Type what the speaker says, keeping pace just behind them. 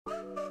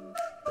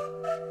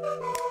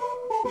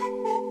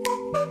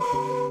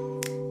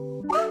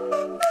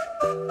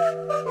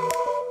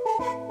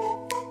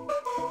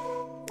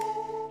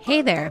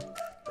Hey there.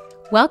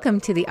 Welcome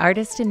to the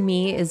Artist in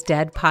Me is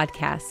Dead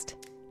podcast.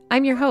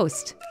 I'm your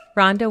host,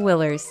 Rhonda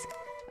Willers,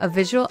 a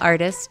visual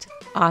artist,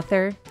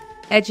 author,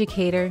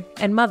 educator,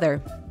 and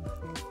mother.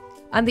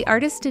 On the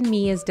Artist in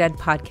Me is Dead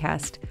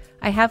podcast,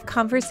 I have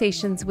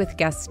conversations with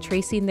guests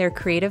tracing their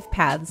creative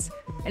paths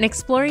and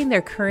exploring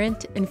their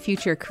current and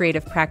future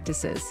creative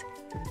practices.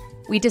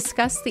 We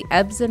discuss the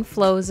ebbs and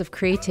flows of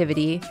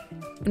creativity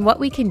and what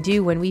we can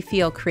do when we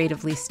feel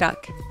creatively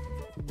stuck.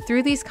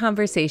 Through these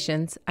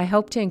conversations, I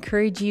hope to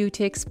encourage you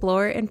to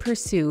explore and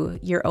pursue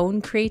your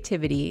own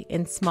creativity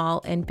in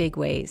small and big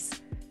ways.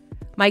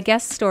 My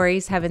guest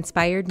stories have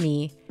inspired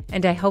me,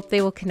 and I hope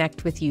they will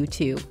connect with you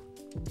too.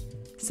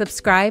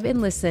 Subscribe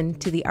and listen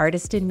to The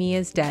Artist in Me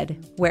is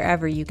Dead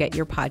wherever you get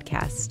your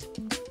podcast.